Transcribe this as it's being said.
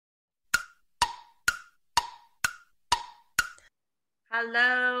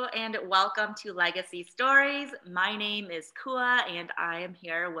Hello and welcome to Legacy Stories. My name is Kua and I am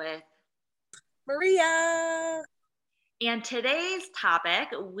here with. Maria. And today's topic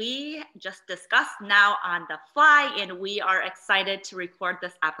we just discussed now on the fly, and we are excited to record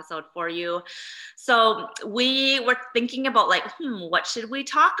this episode for you. So we were thinking about what should we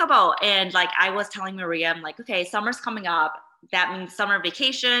talk about? And I was telling Maria, I'm like, okay, summer's coming up. That means summer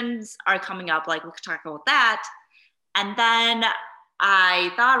vacations are coming up. Like we could talk about that. And then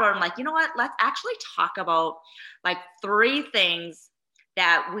I thought, or I'm like, you know what? Let's actually talk about three things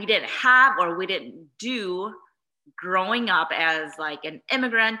that we didn't have or we didn't do growing up as an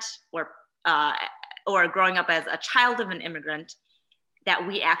immigrant uh, or growing up as a child of an immigrant that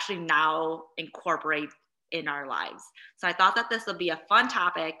we actually now incorporate in our lives. So I thought that this would be a fun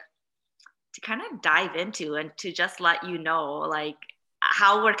topic to kind of dive into and to just let you know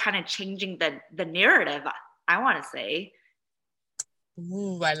how we're kind of changing the narrative, I want to say.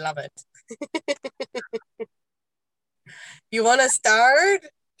 Ooh, I love it. You want to start?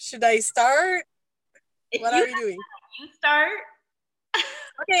 Should I start? What are we doing? You start.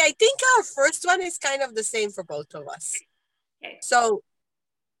 Okay, I think our first one is kind of the same for both of us. Okay. So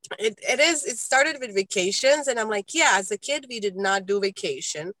it started with vacations, and I'm like, yeah, as a kid, we did not do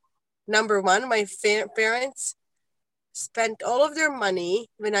vacation. Number one, my parents spent all of their money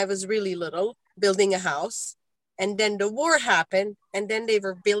when I was really little building a house. And then the war happened, and then they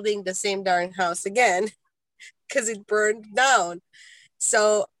were building the same darn house again because it burned down.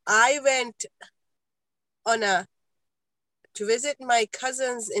 So I went to visit my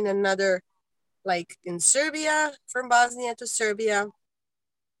cousins in another, like in Serbia, from Bosnia to Serbia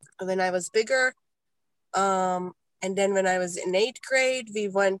when I was bigger. And then when I was in 8th grade, we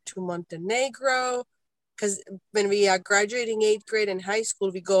went to Montenegro because when we are graduating 8th grade in high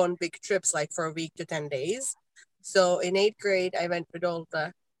school, we go on big trips like for a week to 10 days. So in 8th grade, I went with all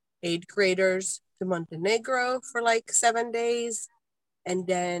the 8th graders to Montenegro for like 7 days. And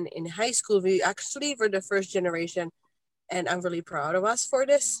then in high school, we actually were the first generation, and I'm really proud of us for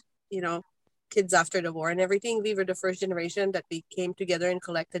this. Kids after the war and everything, we were the first generation that we came together and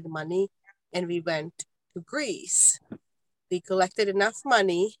collected money, and we went to Greece. We collected enough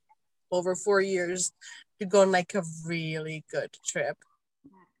money over 4 years to go on like a really good trip,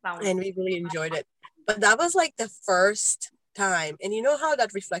 and we really enjoyed it. But that was like the first time, and you know how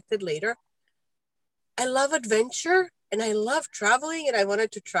that reflected later? I love adventure and I love traveling, and I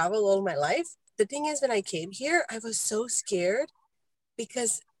wanted to travel all my life. The thing is, when I came here, I was so scared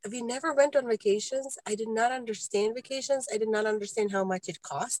because we never went on vacations. I did not understand vacations. I did not understand how much it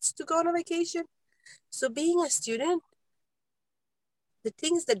costs to go on a vacation. So being a student, the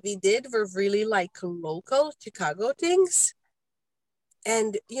things that we did were really like local Chicago things.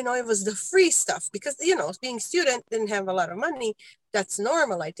 And, it was the free stuff because, being student, didn't have a lot of money. That's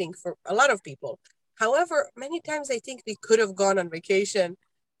normal, I think, for a lot of people. However, many times I think we could have gone on vacation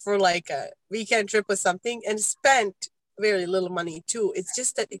for like a weekend trip or something and spent very little money too. It's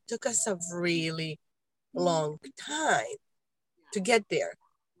just that it took us a really long time to get there.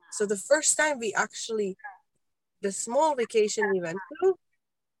 So the first time the small vacation we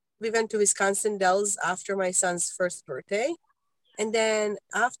went to Wisconsin Dells after my son's first birthday. And then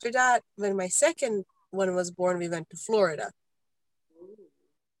after that, when my second one was born, we went to Florida.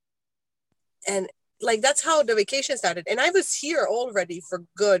 And like that's how the vacation started. And I was here already for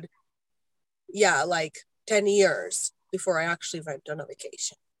good, yeah, like 10 years before I actually went on a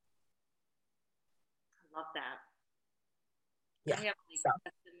vacation. I love that. Yeah. I have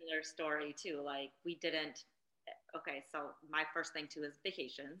a similar story too. We didn't. Okay, so my first thing too is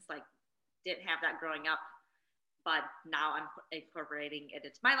vacations. Didn't have that growing up, but now I'm incorporating it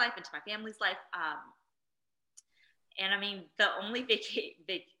into my life, into my family's life. And I mean, the only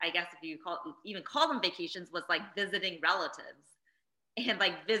I guess if you even call them vacations, was visiting relatives and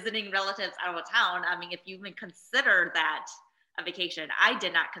visiting relatives out of town. I mean, if you even consider that a vacation, I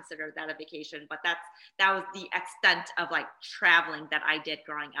did not consider that a vacation, but that was the extent of traveling that I did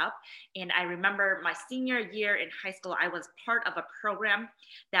growing up. And I remember my senior year in high school, I was part of a program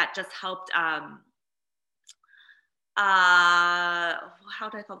that just helped. How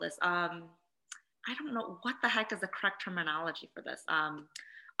do I call this? I don't know what the heck is the correct terminology for this.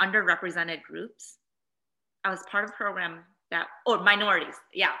 Underrepresented groups. I was part of a program or minorities,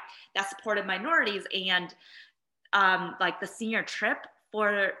 yeah, that supported minorities. And the senior trip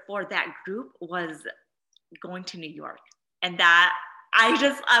for that group was going to New York. And that I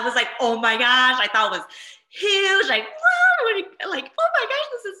was like, oh my gosh, I thought it was huge. Oh my gosh,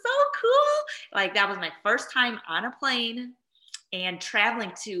 this is so cool. That was my first time on a plane and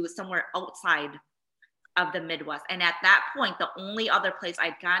traveling to somewhere outside of the Midwest. And at that point, the only other place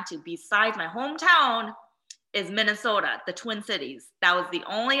I'd gone to besides my hometown is Minnesota, the Twin Cities. That was the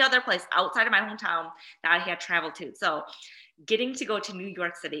only other place outside of my hometown that I had traveled to. So getting to go to New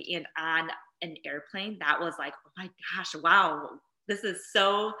York City and on an airplane, that was like, oh my gosh, wow, this is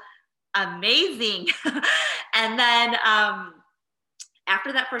so amazing. And then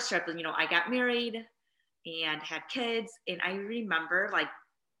after that first trip, you know, I got married and had kids. And I remember like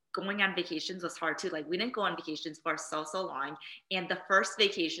going on vacations was hard too. Like we didn't go on vacations for so long. And the first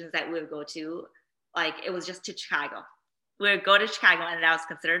vacations that we would go to, like it was just to Chicago. We would go to Chicago and that was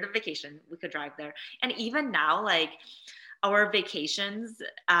considered a vacation. We could drive there. And even now, like our vacations,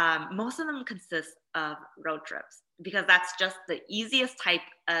 most of them consist of road trips because that's just the easiest type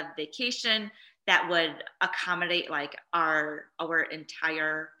of vacation that would accommodate like our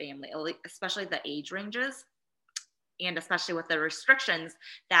entire family, especially the age ranges and especially with the restrictions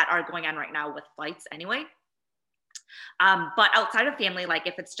that are going on right now with flights anyway. But outside of family, like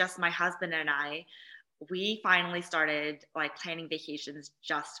if it's just my husband and I, we finally started like planning vacations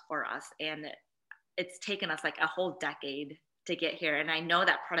just for us. And it's taken us like a whole decade to get here. And I know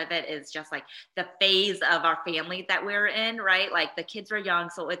that part of it is just like the phase of our family that we're in, right? Like the kids were young.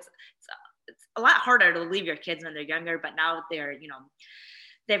 So it's a lot harder to leave your kids when they're younger, but now they're, you know,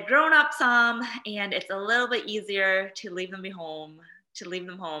 they've grown up some and it's a little bit easier to leave them home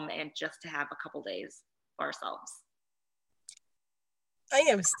and just to have a couple days for ourselves. I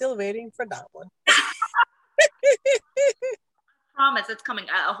am still waiting for that one. Promise it's coming.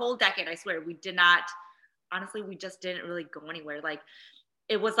 A whole decade, I swear. We did not, honestly, we just didn't really go anywhere. Like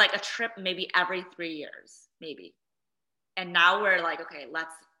it was like a trip maybe every 3 years, maybe. And now we're like, okay,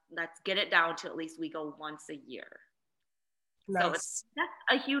 let's get it down to at least we go once a year. Nice. So that's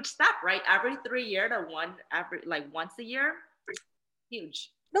a huge step, right? Every 3 year to once a year.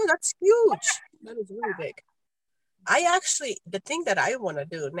 Huge. No, that's huge. That is really big. The thing that I want to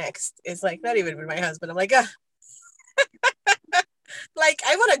do next is like, not even with my husband. I'm like, like,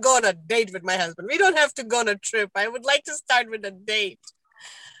 I want to go on a date with my husband. We don't have to go on a trip. I would like to start with a date.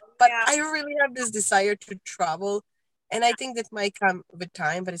 But yeah. I really have this desire to travel. And I think that might come with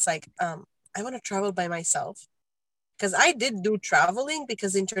time, but it's like, I want to travel by myself. Because I did do traveling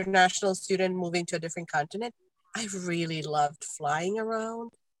because international student moving to a different continent. I really loved flying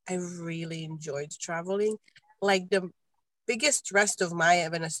around. I really enjoyed traveling. Like the biggest rest of my,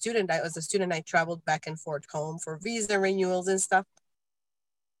 when I was a student, I traveled back and forth home for visa renewals and stuff.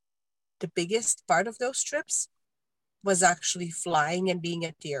 The biggest part of those trips was actually flying and being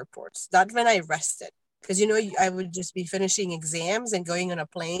at the airports. That's when I rested. Because, you know, I would just be finishing exams and going on a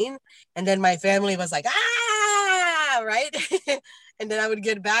plane. And then my family was like, right? And then I would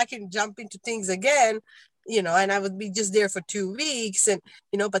get back and jump into things again, you know, and I would be just there for 2 weeks. And,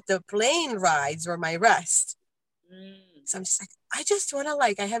 you know, but the plane rides were my rest. So I'm just like, I just want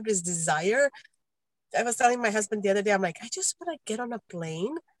to I have this desire. I was telling my husband the other day, I'm like, I just want to get on a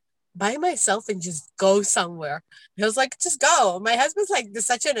plane by myself and just go somewhere. He was like, just go. My husband's like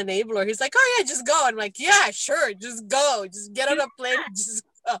such an enabler. He's like, oh yeah, just go. I'm like, yeah, sure, just go. Just get on a plane and just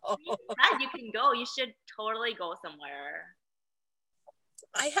go. You can go. You should totally go somewhere.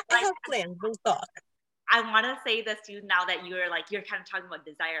 I have plans. We'll talk. I want to say this to you now that you're kind of talking about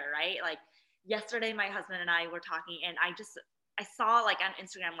desire, right? Like yesterday, my husband and I were talking and I saw like on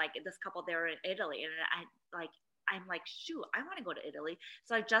Instagram, like this couple, they were in Italy and I'm like, shoot, I want to go to Italy.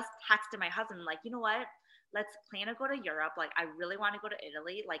 So I just texted my husband, like, you know what? Let's plan to go to Europe. Like, I really want to go to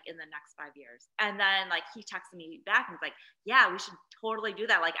Italy, like in the next 5 years. And then like he texted me back and was like, yeah, we should totally do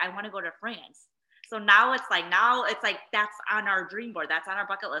that. Like, I want to go to France. So now it's like that's on our dream board. That's on our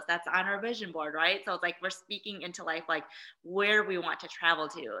bucket list. That's on our vision board, right? So it's like we're speaking into life, like where we want to travel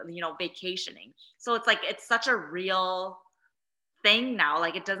to, you know, vacationing. So it's like it's such a real thing now.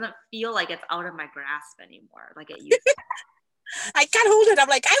 Like it doesn't feel like it's out of my grasp anymore like it used to. I can't hold it. I'm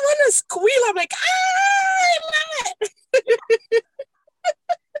like, I want to squeal. I'm like, I love it.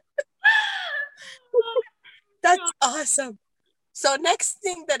 That's awesome. So next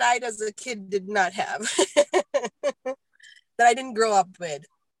thing that I as a kid did not have that I didn't grow up with,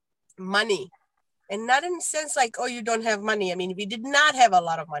 money. And not in the sense like, oh, you don't have money. I mean, we did not have a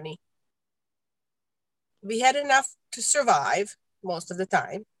lot of money. We had enough to survive most of the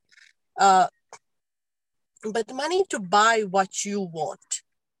time. But money to buy what you want.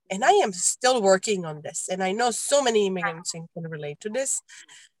 And I am still working on this. And I know so many immigrants can relate to this.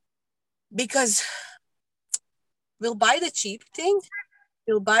 Because we'll buy the cheap thing.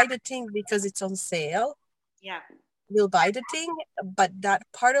 We'll buy the thing because it's on sale. Yeah. We'll buy the thing. But that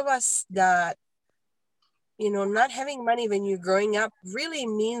part of us that, you know, not having money when you're growing up really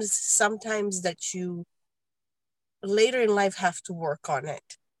means sometimes that you later in life have to work on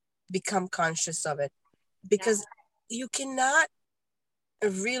it, become conscious of it, because you cannot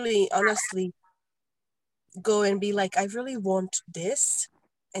really honestly go and be like, I really want this,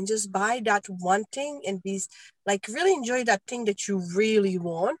 and just buy that one thing and be like, really enjoy that thing that you really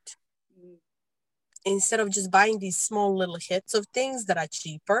want, Mm, instead of just buying these small little hits of things that are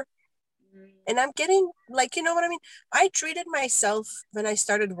cheaper. mm, And I'm getting like, you know what I mean? I treated myself when I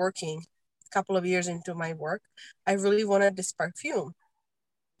started working a couple of years into my work. I really wanted this perfume.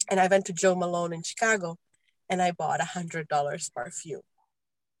 And I went to Joe Malone in Chicago and I bought $100 perfume.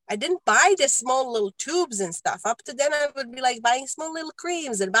 I didn't buy the small little tubes and stuff. Up to then, I would be like buying small little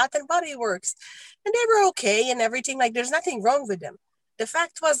creams and Bath and Body Works, and they were okay and everything. Like, there's nothing wrong with them. The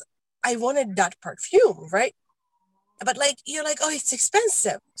fact was, I wanted that perfume, right? But like, you're like, oh, it's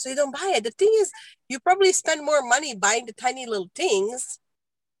expensive, so you don't buy it. The thing is, you probably spend more money buying the tiny little things,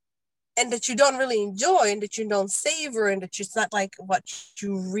 and that you don't really enjoy, and that you don't savor, and that it's not like what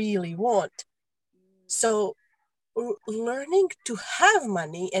you really want. So learning to have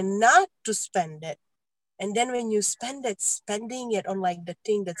money and not to spend it. And then when you spend it, spending it on like the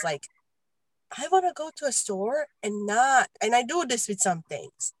thing that's like, I want to go to a store and not, and I do this with some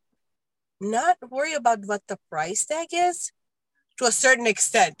things, not worry about what the price tag is to a certain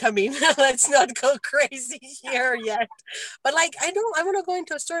extent. I mean, let's not go crazy here yet. But like, I want to go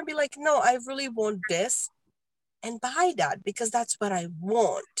into a store and be like, no, I really want this, and buy that because that's what I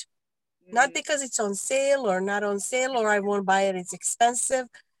want. Not mm. because it's on sale or not on sale, or I won't buy it, it's expensive.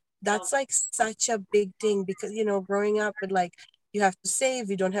 Oh, That's like such a big thing because, growing up with like, you have to save,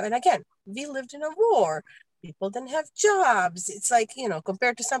 you don't have, and again, we lived in a war. People didn't have jobs. It's like,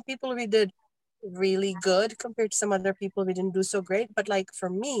 compared to some people, we did really good. Compared to some other people, we didn't do so great. But like for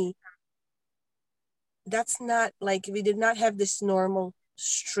me, that's not like, we did not have this normal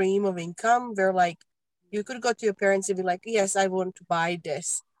stream of income where like you could go to your parents and be like, yes, I want to buy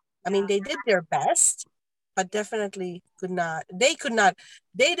this. I yeah, mean, they did their best, but definitely they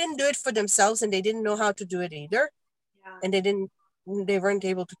didn't do it for themselves, and they didn't know how to do it either. yeah. And they weren't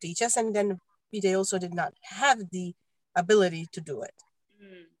able to teach us. And then they also did not have the ability to do it.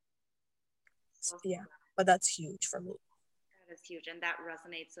 Mm. So, So, yeah, but that's huge for me. that is huge. And that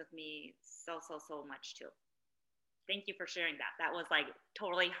resonates with me so, so, so much too. Thank you for sharing that. That was like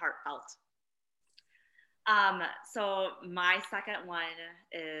totally heartfelt. So my second one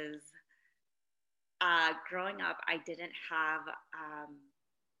is growing up, I didn't have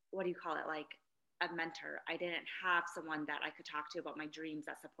what do you call it? Like a mentor. I didn't have someone that I could talk to about my dreams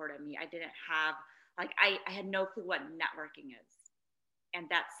that supported me. I didn't have like I had no clue what networking is. And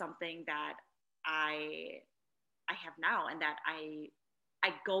that's something that I I have now, and that I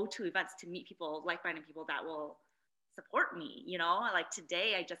go to events to meet people, like-minded people that will support me. Like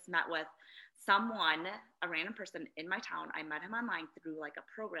today, I just met with someone, a random person in my town. I met him online through like a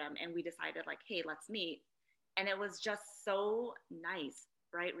program, and we decided like, hey, let's meet. And it was just so nice,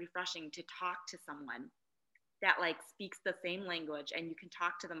 right? Refreshing to talk to someone that like speaks the same language, and you can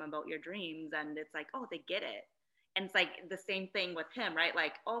talk to them about your dreams, and it's like, oh, they get it. And it's like the same thing with him, right?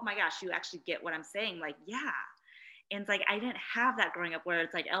 Like, oh my gosh, you actually get what I'm saying. Like, yeah. And it's like I didn't have that growing up, where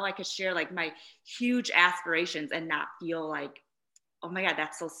it's like, oh, I could share like my huge aspirations and not feel like, oh my God,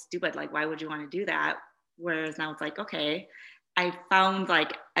 that's so stupid, like why would you want to do that? Whereas now it's like, okay, I found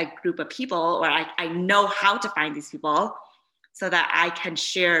like a group of people, or I know how to find these people, so that I can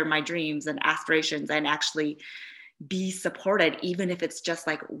share my dreams and aspirations and actually be supported, even if it's just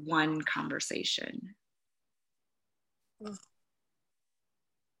like one conversation. Oh,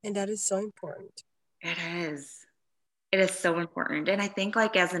 and that is so important. It is. It is so important. And I think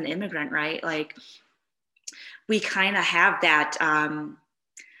like as an immigrant, right? Like we kind of have that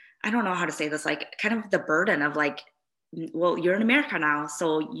I don't know how to say this, like kind of the burden of like, well, you're in America now,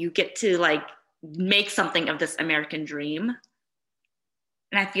 so you get to like make something of this American dream.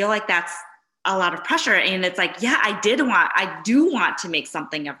 And I feel like that's a lot of pressure. And it's like, yeah, I do want to make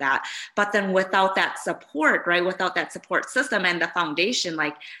something of that. But then without that support, right? Without that support system and the foundation,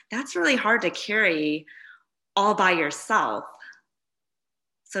 like that's really hard to carry all by yourself.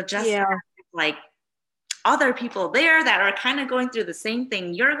 So just Yeah. like other people there that are kind of going through the same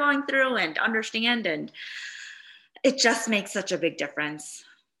thing you're going through and understand, and it just makes such a big difference.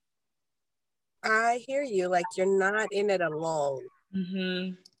 I hear you. Like, you're not in it alone.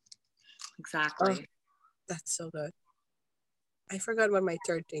 Mm-hmm. Oh, Exactly. that's so good. I forgot what my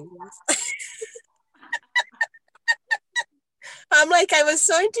third thing was. I'm like, I was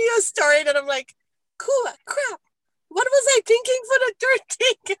so into your story that I'm like, cool, crap. What was I thinking for the third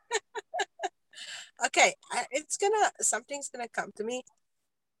thing? Okay, something's gonna come to me,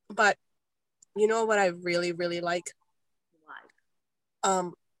 but You know what I really, really like? Why?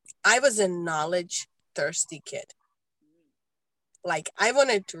 Um, I was a knowledge thirsty kid. Like I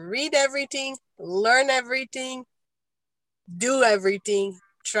wanted to read everything, learn everything, do everything,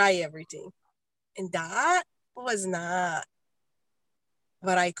 try everything. And that was not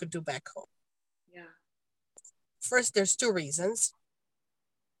what I could do back home. Yeah. First, there's two reasons.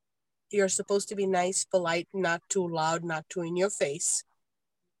 You're supposed to be nice, polite, not too loud, not too in your face.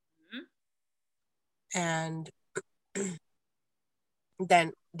 Mhm. And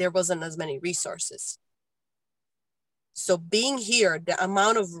then there wasn't as many resources. So being here, the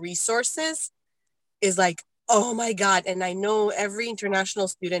amount of resources is like, oh my God. And I know every international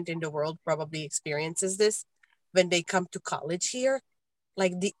student in the world probably experiences this when they come to college here,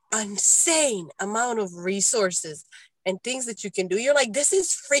 like the insane amount of resources and things that you can do. You're like, this is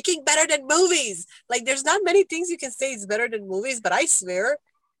freaking better than movies. Like, there's not many things you can say it's better than movies, but I swear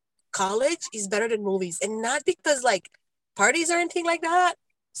college is better than movies. And not because like parties or anything like that.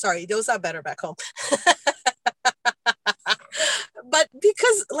 Sorry, those are better back home. But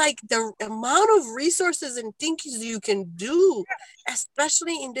because like the amount of resources and things you can do,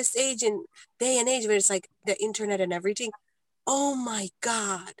 especially in this age and day and age where it's like the internet and everything, oh my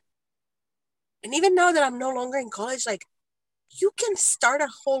God. And even now that I'm no longer in college, like you can start a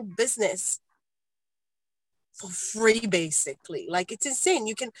whole business for free basically. Like it's insane.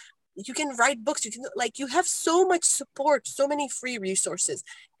 You can write books, you can like you have so much support, so many free resources.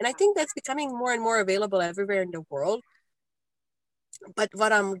 And I think that's becoming more and more available everywhere in the world. But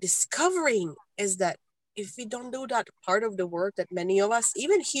what I'm discovering is that if we don't do that part of the work that many of us,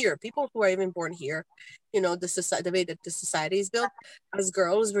 even here, people who are even born here, the society, the way that the society is built, as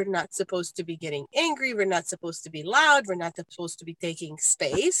girls, we're not supposed to be getting angry. We're not supposed to be loud. We're not supposed to be taking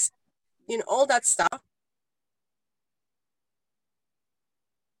space. All that stuff.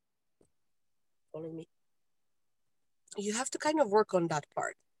 Following me. You have to kind of work on that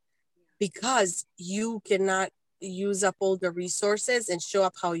part because you cannot use up all the resources and show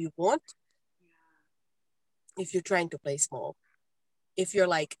up how you want if you're trying to play small. If you're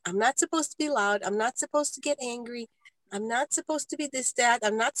like, I'm not supposed to be loud, I'm not supposed to get angry, I'm not supposed to be this, that,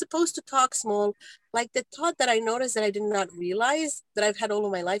 I'm not supposed to talk small. Like the thought that I noticed that I did not realize that I've had all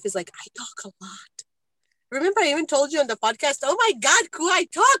of my life is like, I talk a lot. Remember, I even told you on the podcast, oh my God, Coau, I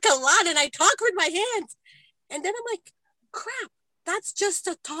talk a lot and I talk with my hands. And then I'm like, crap, that's just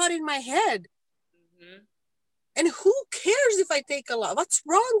a thought in my head. Mhm. And who cares if I take a lot? What's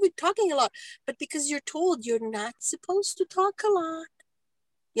wrong with talking a lot? But because you're told you're not supposed to talk a lot.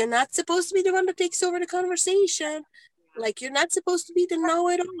 You're not supposed to be the one that takes over the conversation. Like, you're not supposed to be the know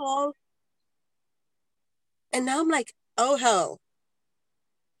it all. And now I'm like, oh, hell,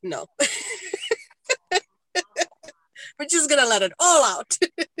 no. We're just going to let it all out.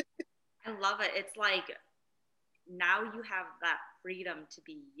 I love it. It's like now you have that freedom to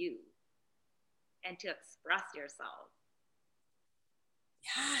be you and to express yourself.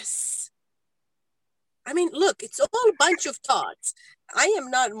 Yes. I mean, look, it's all a bunch of thoughts. I am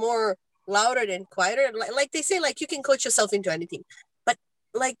not more louder than quieter. Like they say, like you can coach yourself into anything. But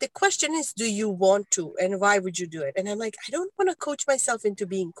like the question is, do you want to? And why would you do it? And I'm like, I don't want to coach myself into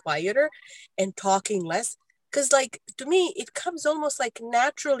being quieter and talking less. Because like to me, it comes almost like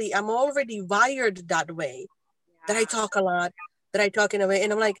naturally. I'm already wired that way. That I Yeah. talk a lot, that I talk in a way.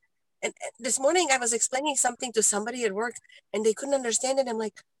 And I'm like, and this morning I was explaining something to somebody at work and they couldn't understand it. I'm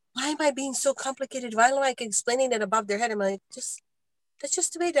like, why am I being so complicated? Why am I explaining it above their head? I'm like, that's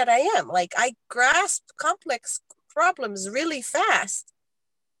just the way that I am. Like I grasp complex problems really fast.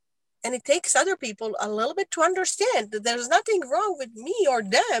 And it takes other people a little bit to understand that there's nothing wrong with me or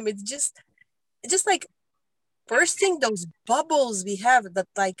them. It's just like bursting those bubbles we have that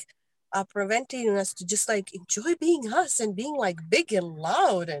like preventing us to just like enjoy being us and being like big and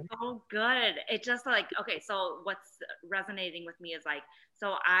loud and So good. It just like okay, so what's resonating with me is like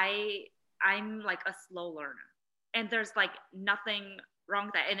so I'm like a slow learner. And there's like nothing wrong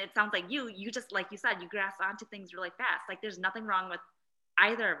with that. And it sounds like you just like you said, you grasp onto things really fast. Like there's nothing wrong with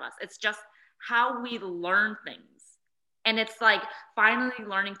either of us. It's just how we learn things. And it's like finally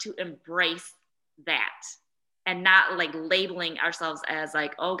learning to embrace that and not like labeling ourselves as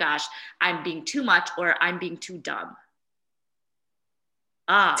like, oh gosh, I'm being too much or I'm being too dumb. because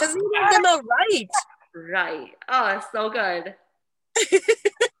Ah, none of them are right. right. Oh, it's so good.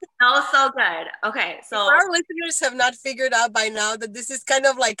 So, so good. Okay, If so our listeners have not figured out by now that this is kind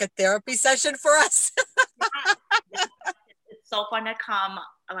of like a therapy session for us. yeah, it's so fun to come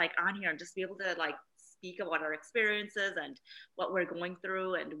like on here and just be able to like speak about our experiences and what we're going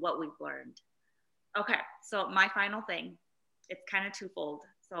through and what we've learned. Okay, so my final thing, it's kind of twofold.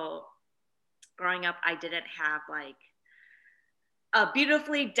 So growing up, I didn't have like a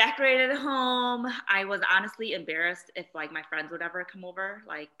beautifully decorated home. I was honestly embarrassed if like my friends would ever come over.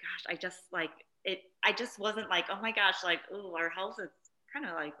 Like, gosh, I just like it. I just wasn't like, oh my gosh, like, oh, our house is kind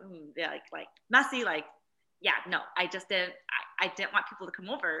of like, yeah, like messy. Like, yeah, no, I just didn't. I didn't want people to come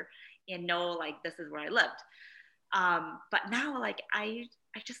over and know like this is where I lived. But now, like, I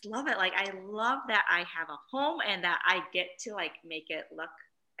just love it. Like, I love that I have a home and that I get to like make it look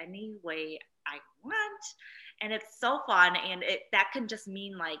any way I want, and it's so fun. And it that can just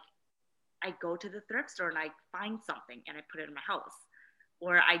mean like I go to the thrift store and I find something and I put it in my house,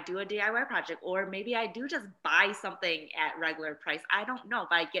 or I do a DIY project, or maybe I do just buy something at regular price. I don't know,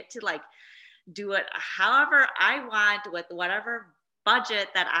 but I get to like do it however I want with whatever budget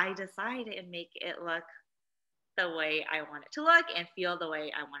that I decide and make it look the way I want it to look and feel the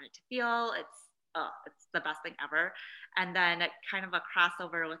way I want it to feel. It's the best thing ever. And then kind of a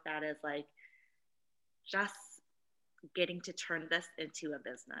crossover with that is like just getting to turn this into a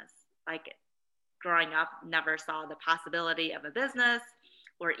business. Like growing up, never saw the possibility of a business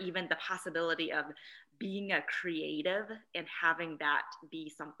or even the possibility of being a creative and having that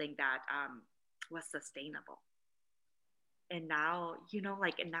be something that was sustainable. And now,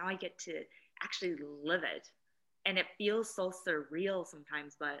 like, and now I get to actually live it. And it feels so surreal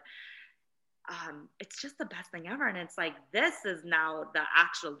sometimes, but it's just the best thing ever. And it's like, this is now the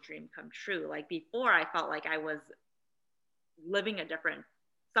actual dream come true. Like before, I felt like I was living a different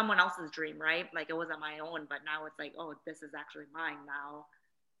someone else's dream, right? Like it wasn't my own, but now it's like, oh, this is actually mine now.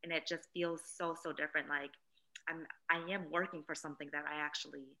 And it just feels so different. Like I am working for something that I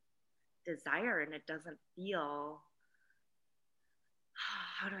actually desire, and it doesn't feel,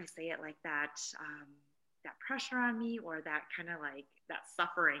 how do I say it, like that that pressure on me, or that kind of like that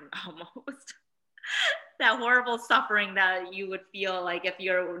suffering almost. That horrible suffering that you would feel like if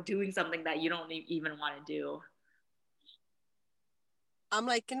you're doing something that you don't even want to do. I'm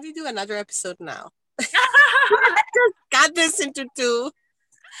like, can we do another episode now? I just got this into two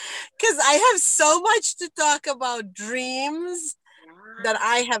because I have so much to talk about dreams that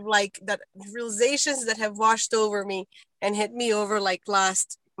I have like that realizations that have washed over me and hit me over like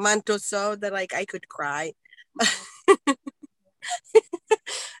last month or so that like I could cry.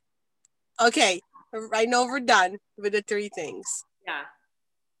 Okay, I know we're done with the three things. Yeah.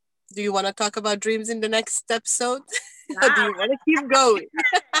 Do you want to talk about dreams in the next episode? Or do Yeah. you want to keep going?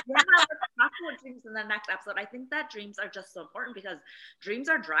 Yeah, let's talk about dreams in the next episode. I think that dreams are just so important because dreams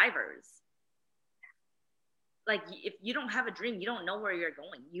are drivers. Like if you don't have a dream, you don't know where you're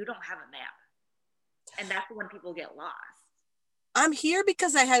going. You don't have a map. And that's when people get lost. I'm here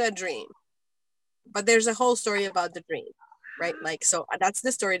because I had a dream. But there's a whole story about the dream, right? Like, so that's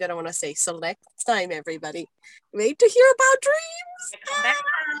the story that I want to say. So next time, everybody, wait to hear about dreams.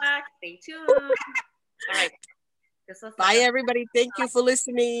 Come back. Stay tuned. All right. Bye, everybody. Thank you for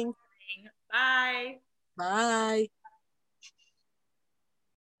listening. Bye. Bye.